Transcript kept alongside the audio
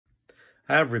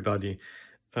Hi everybody.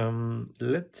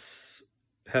 Let's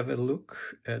have a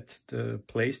look at the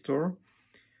Play Store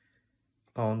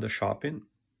on the Sharpin.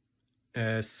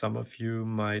 As some of you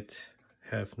might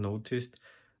have noticed,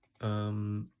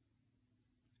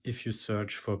 if you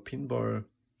search for pinball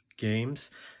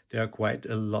games, there are quite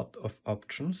a lot of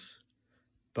options,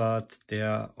 but there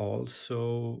are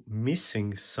also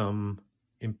missing some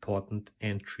important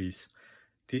entries.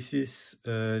 This is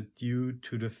due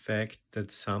to the fact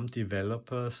that some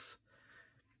developers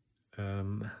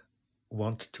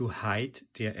want to hide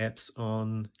their apps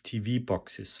on TV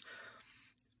boxes.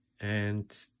 And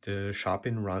the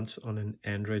Sharpin runs on an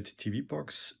Android TV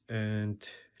box, and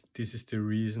this is the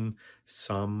reason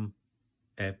some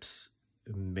apps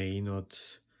may not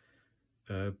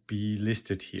be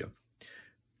listed here.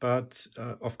 But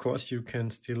of course you can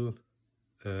still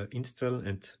install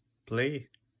and play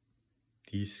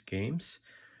these games.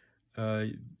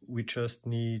 We just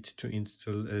need to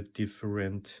install a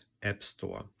different app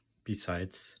store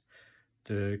besides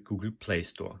the Google Play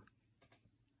Store.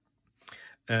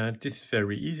 This is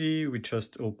very easy. We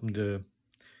just open the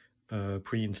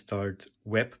pre-installed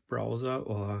web browser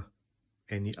or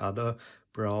any other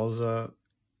browser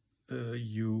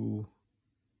you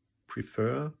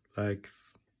prefer, like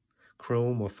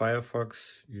Chrome or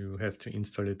Firefox. You have to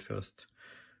install it first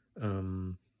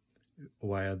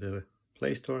via the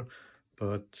Play Store,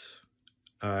 but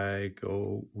I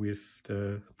go with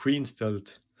the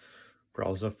pre-installed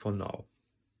browser for now.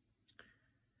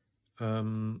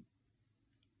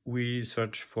 We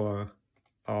search for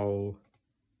Aurora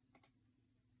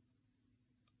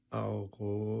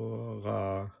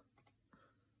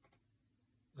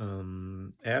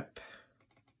app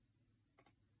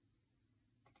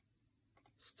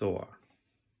store.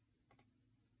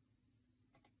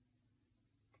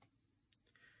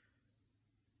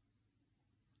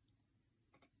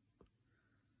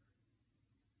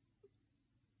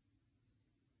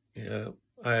 Yeah,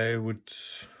 I would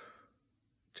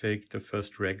take the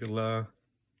first regular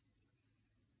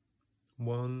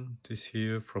one, this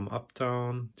here from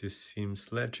Uptown. This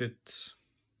seems legit.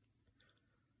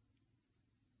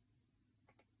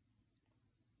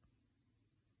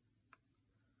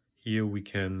 Here we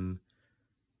can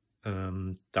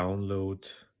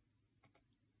download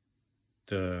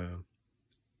the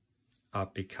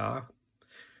APK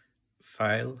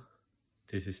file.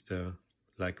 This is the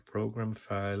program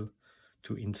file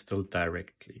to install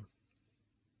directly.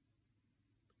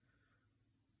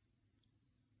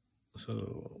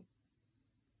 So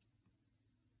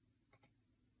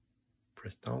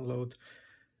press download.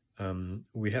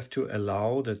 We have to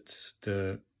allow that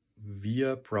the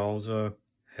VIA browser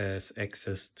has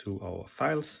access to our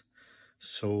files,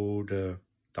 so the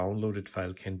downloaded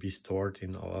file can be stored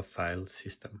in our file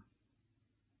system.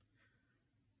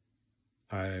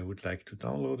 I would like to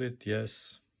download it,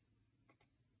 yes.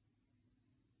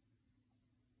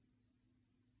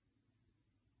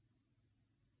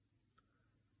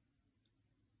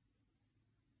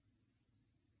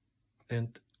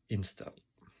 And install.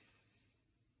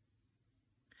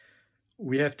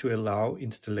 We have to allow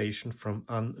installation from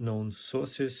unknown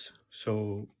sources,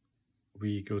 so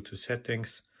we go to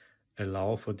settings,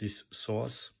 allow for this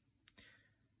source,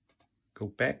 go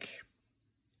back,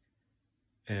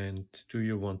 and do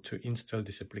you want to install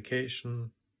this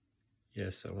application?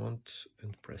 Yes, I want,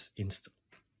 and press install.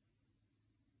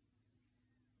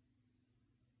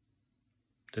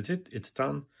 That's it, it's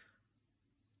done.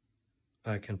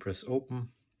 I can press open.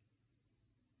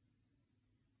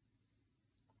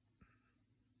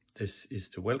 This is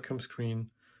the welcome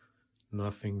screen.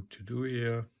 Nothing to do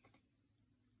here.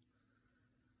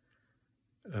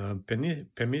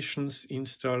 Permissions,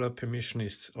 installer permission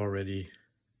is already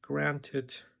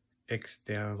granted.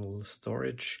 External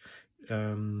storage.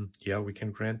 Yeah, we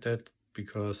can grant that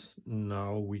because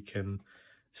now we can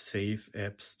save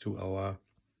apps to our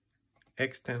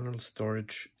external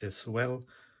storage as well.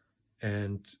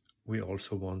 And we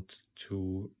also want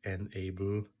to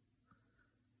enable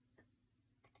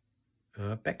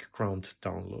background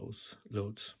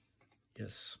downloads.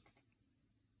 Yes.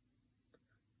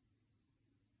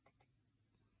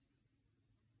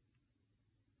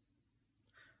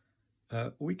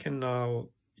 We can now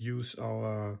use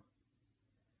our.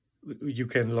 You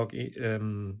can log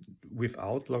in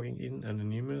without logging in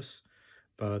anonymous,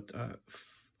 but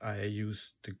I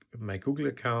use my Google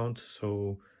account,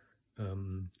 so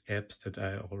apps that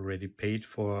I already paid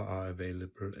for are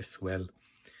available as well.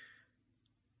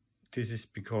 This is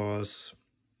because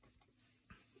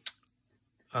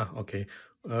okay.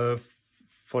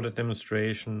 For the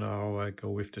demonstration now I go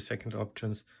with the second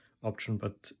option,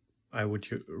 but I would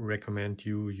recommend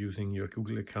you using your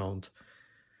Google account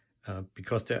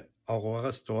because the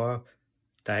Aurora Store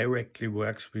directly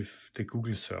works with the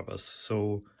Google servers.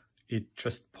 So it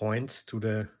just points to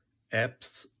the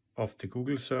apps of the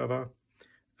Google server.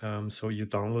 So you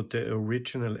download the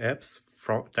original apps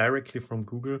directly from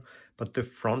Google, but the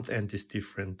front end is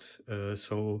different.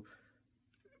 So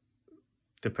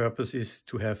the purpose is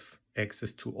to have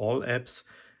access to all apps,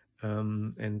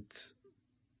 and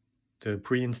the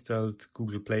pre-installed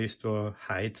Google Play Store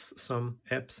hides some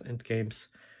apps and games.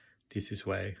 This is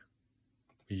why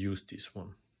we use this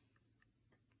one.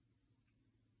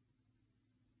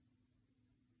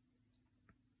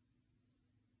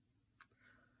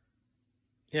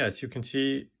 Yeah, as you can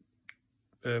see,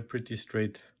 a pretty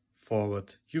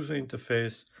straightforward user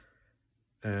interface,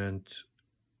 and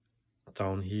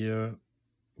down here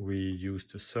we use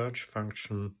the search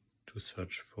function to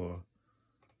search for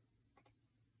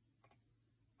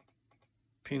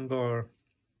Pinball,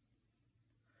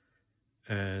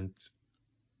 and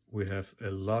we have a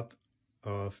lot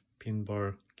of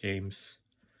pinball games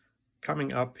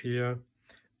coming up here.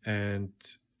 And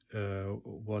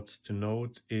what's to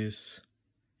note is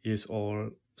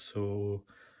also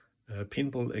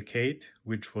Pinball Arcade,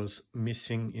 which was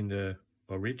missing in the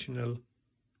original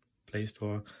Play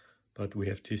Store, but we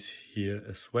have this here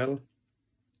as well,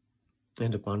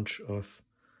 and a bunch of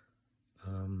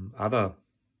other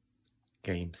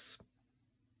games.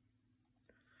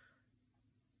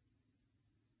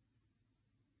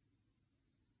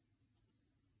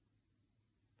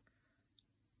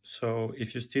 So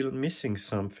if you're still missing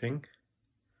something,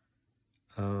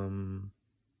 for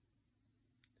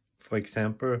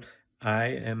example, I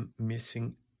am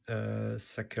missing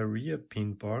Zaccaria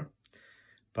Pinball,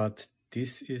 but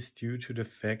this is due to the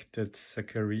fact that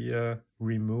Zaccaria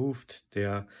removed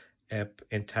their app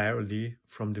entirely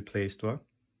from the Play Store.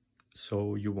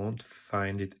 So you won't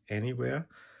find it anywhere,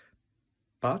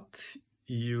 but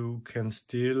you can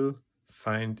still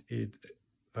find it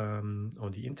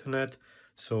on the internet.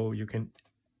 So you can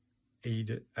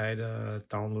either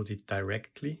download it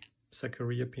directly,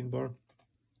 Zaccaria Pinball.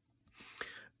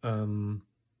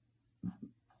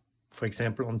 For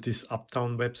example, on this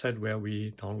Uptown website where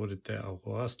we downloaded the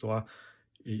Aurora Store,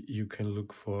 you can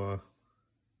look for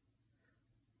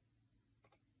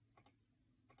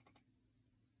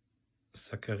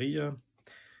Zaccaria.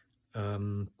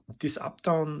 This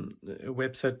Uptown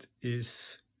website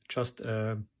is just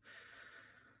an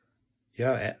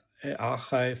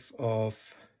archive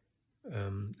of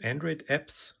Android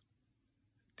apps.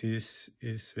 This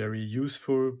is very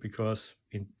useful because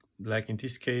like in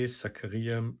this case,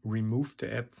 Zaccaria removed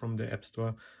the app from the App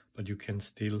Store, but you can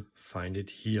still find it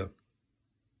here.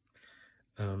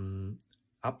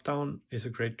 Uptown is a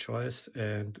great choice,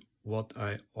 and what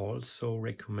I also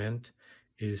recommend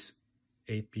is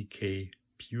APK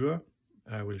Pure.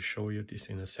 I will show you this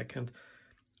in a second.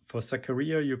 For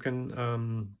Zaccaria, you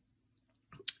can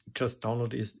just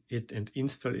download it and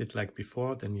install it like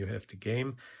before, then you have the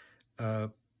game.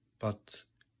 But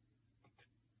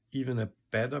even a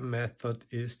better method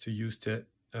is to use the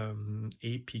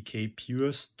APK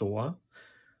Pure Store,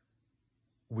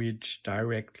 which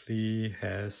directly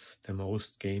has the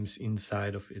most games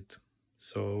inside of it.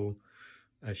 So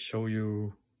I show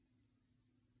you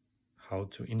how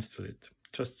to install it.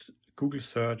 Just Google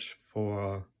search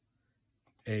for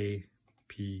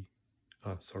APK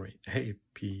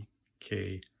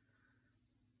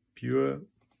Pure.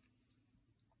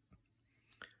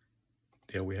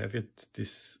 There we have it.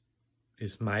 This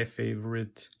is my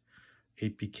favorite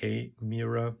APK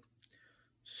mirror.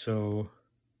 So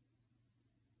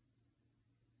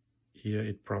here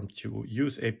it prompts you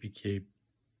use APK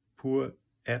Pure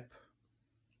app.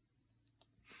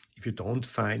 If you don't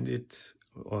find it,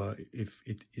 or if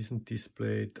it isn't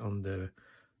displayed on the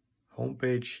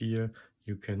homepage here,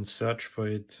 you can search for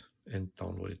it and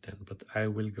download it then. But I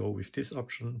will go with this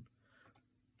option,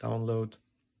 download.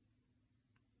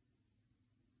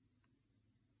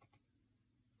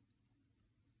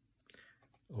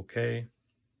 Okay.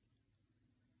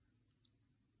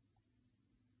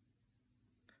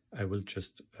 I will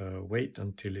just wait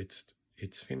until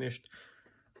it's finished.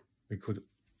 We could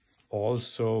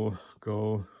also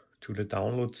go to the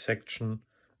download section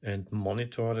and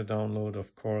monitor the download,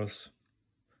 of course.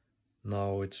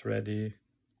 Now it's ready.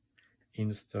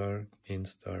 Install.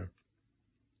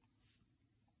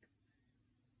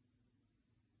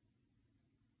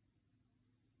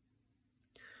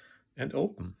 And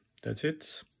open. That's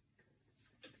it.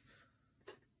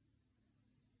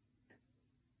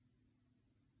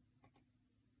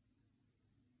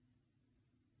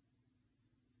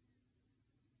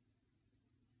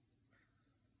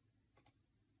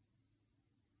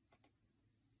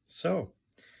 So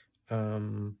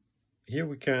here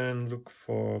we can look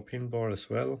for pinball as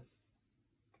well.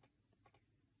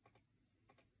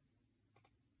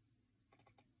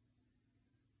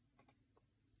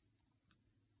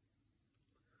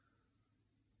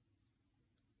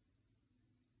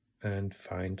 And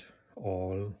find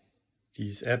all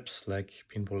these apps like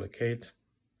Pinball Arcade,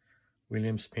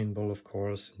 Williams Pinball, of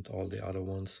course, and all the other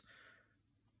ones.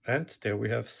 And there we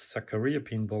have Sakarya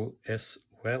Pinball as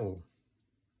well.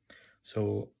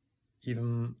 So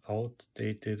even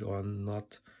outdated or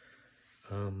not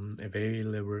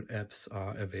available apps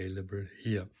are available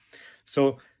here.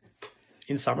 So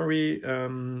in summary,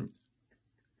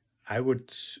 I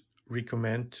would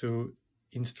recommend to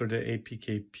install the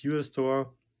APK Pure Store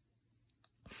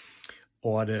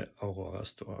or the Aurora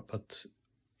Store. But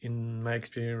in my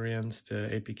experience, the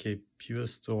APK Pure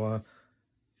Store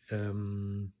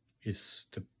is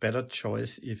the better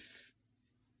choice if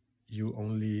you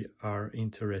only are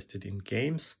interested in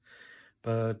games.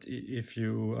 But if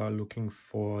you are looking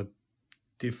for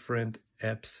different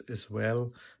apps as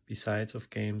well, besides of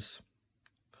games,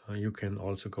 you can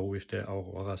also go with the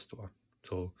Aurora Store.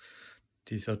 So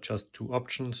these are just two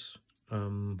options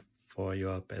for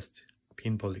your best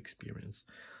pinball experience.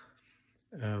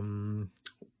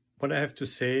 What I have to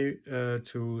say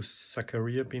to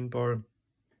Sakarya Pinball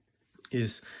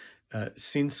is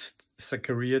since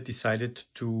Sakarya decided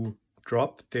to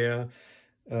drop their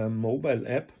mobile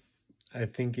app, I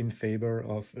think in favor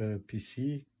of a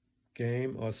PC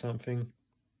game or something,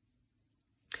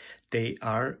 they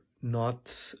are not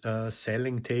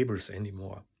selling tables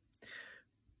anymore.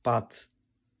 But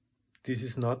this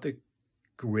is not a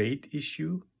great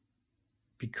issue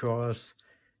because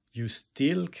you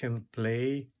still can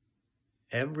play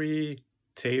every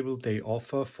table they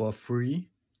offer for free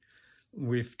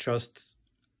with just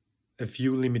a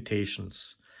few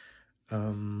limitations.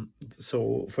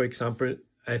 So, for example,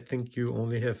 I think you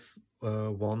only have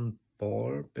one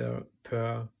ball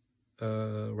per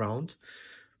round,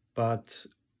 but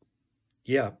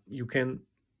yeah, you can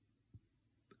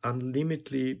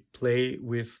unlimitedly play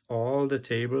with all the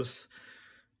tables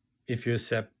if you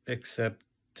accept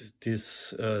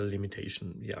this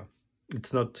limitation. Yeah,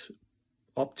 it's not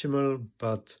optimal,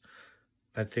 but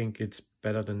I think it's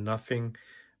better than nothing.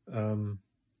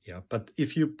 Yeah, but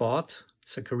if you bought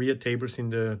Sakarya tables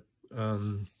in the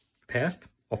past,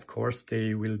 of course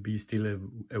they will be still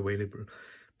available,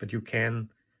 but you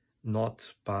can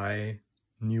not buy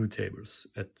new tables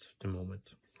at the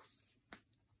moment.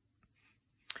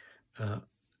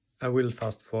 I will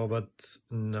fast forward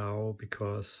now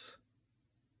because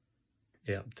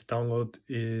yeah, the download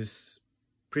is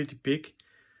pretty big,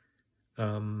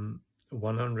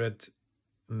 100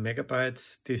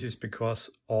 megabytes. This is because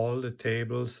all the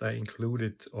tables are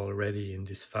included already in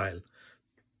this file.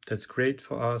 That's great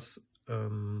for us,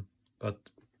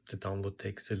 but the download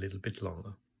takes a little bit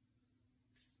longer.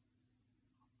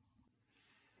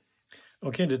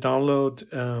 Okay, the download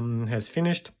has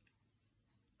finished.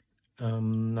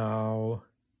 Now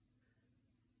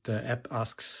the app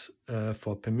asks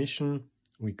for permission.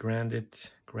 We grant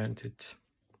it.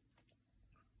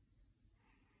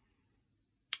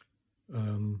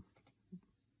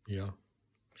 Yeah,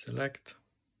 select.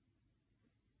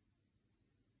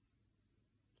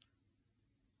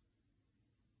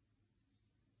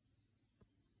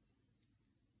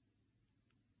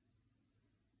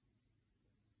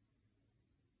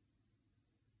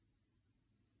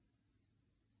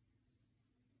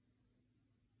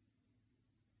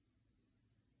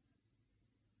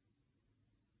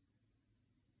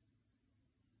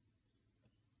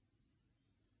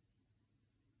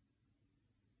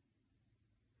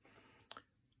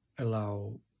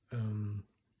 Allow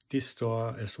this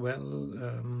store as well,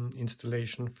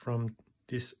 installation from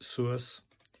this source.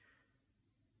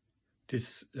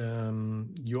 This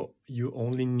you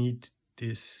only need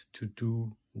this to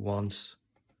do once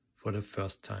for the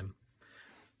first time.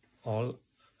 All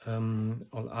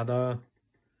other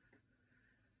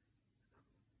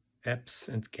apps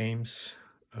and games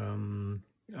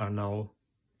are now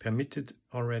permitted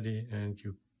already, and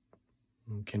you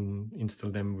can install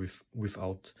them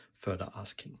without further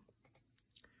asking.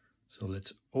 So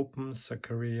let's open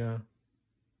Sakarya.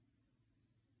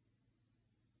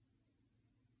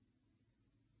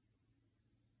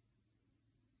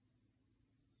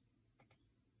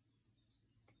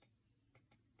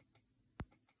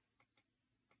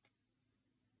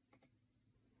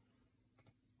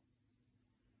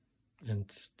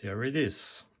 And there it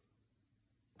is.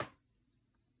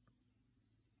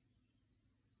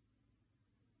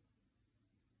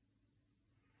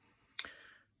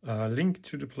 Link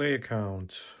to the Play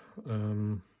account.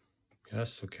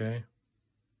 Yes, okay.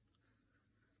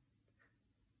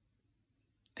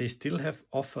 They still have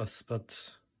offers,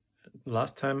 but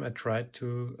last time I tried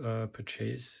to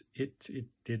purchase it, it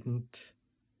didn't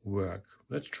work.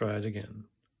 Let's try it again.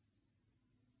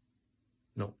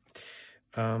 No.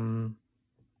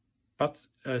 But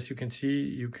as you can see,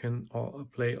 you can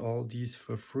play all these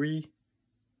for free.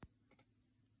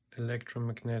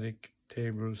 Electromagnetic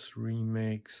tables,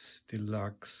 remakes,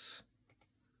 deluxe,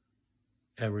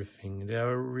 everything. There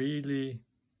are really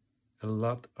a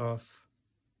lot of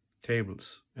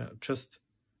tables. Yeah, just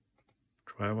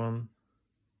try one.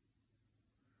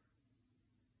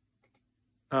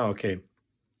 Ah, okay.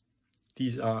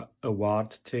 These are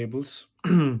award tables.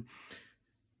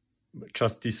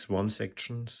 Just this one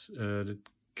section that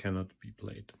cannot be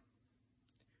played.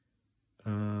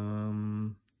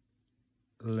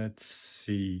 Let's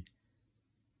see.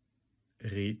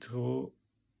 Retro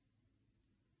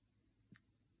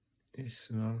is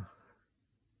not.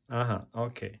 Aha,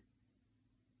 okay.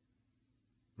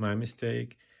 My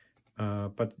mistake.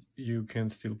 But you can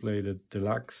still play the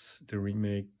deluxe, the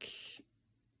remake,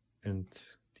 and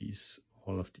these,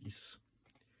 all of these.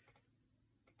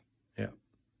 Yeah.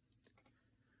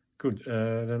 Good.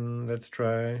 Then let's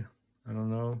try, I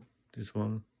don't know, this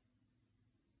one.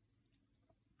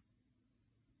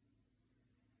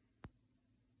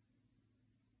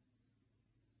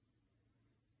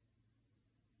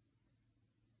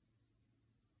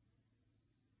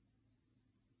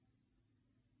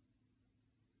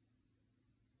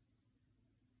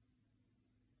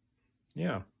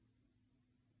 Yeah.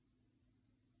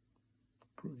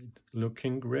 Great.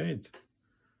 Looking great.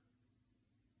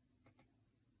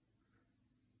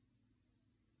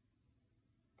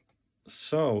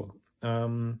 So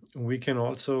we can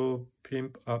also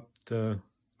pimp up the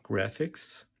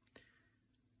graphics,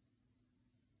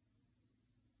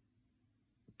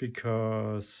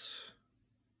 because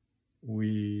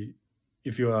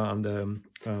if you are on the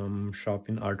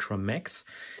Sharpin Ultra Max,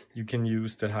 you can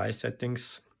use the high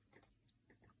settings,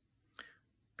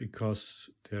 because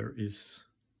there is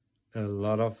a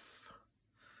lot of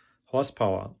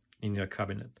horsepower in your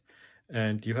cabinet,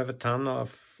 and you have a ton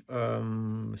of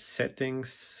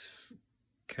settings.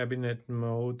 Cabinet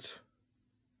mode,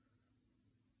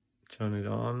 turn it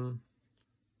on.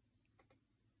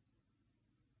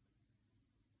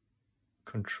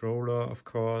 Controller, of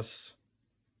course,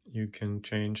 you can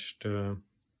change the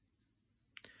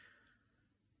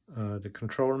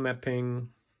control mapping.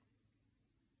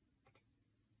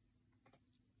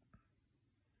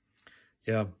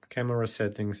 Yeah, camera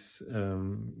settings,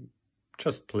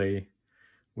 just play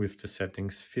with the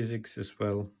settings. Physics as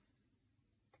well.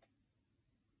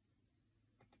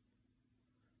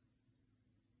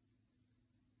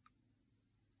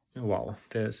 Wow,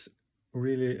 there's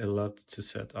really a lot to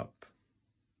set up.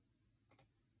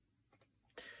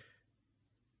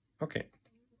 Okay,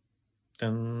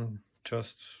 then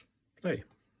just play.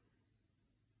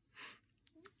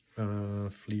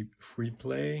 Free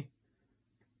play.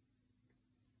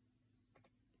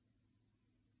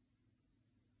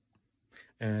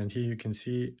 And here you can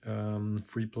see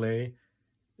free play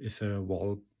is a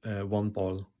one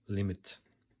ball limit.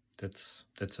 That's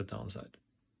a downside.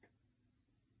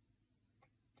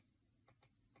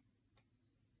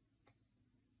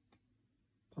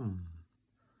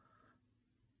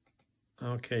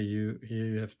 Okay, here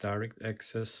you have direct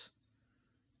access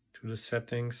to the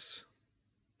settings.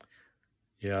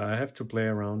 Yeah, I have to play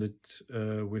around it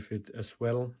with it as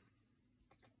well.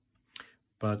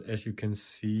 But as you can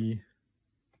see,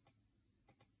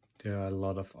 there are a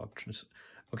lot of options.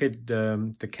 Okay,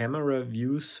 the camera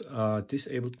views are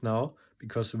disabled now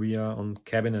because we are on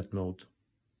cabinet mode.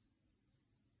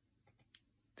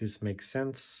 This makes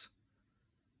sense.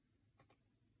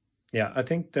 Yeah, I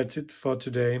think that's it for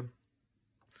today.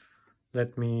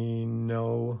 Let me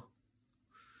know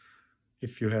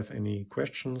if you have any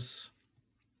questions,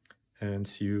 and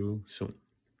see you soon.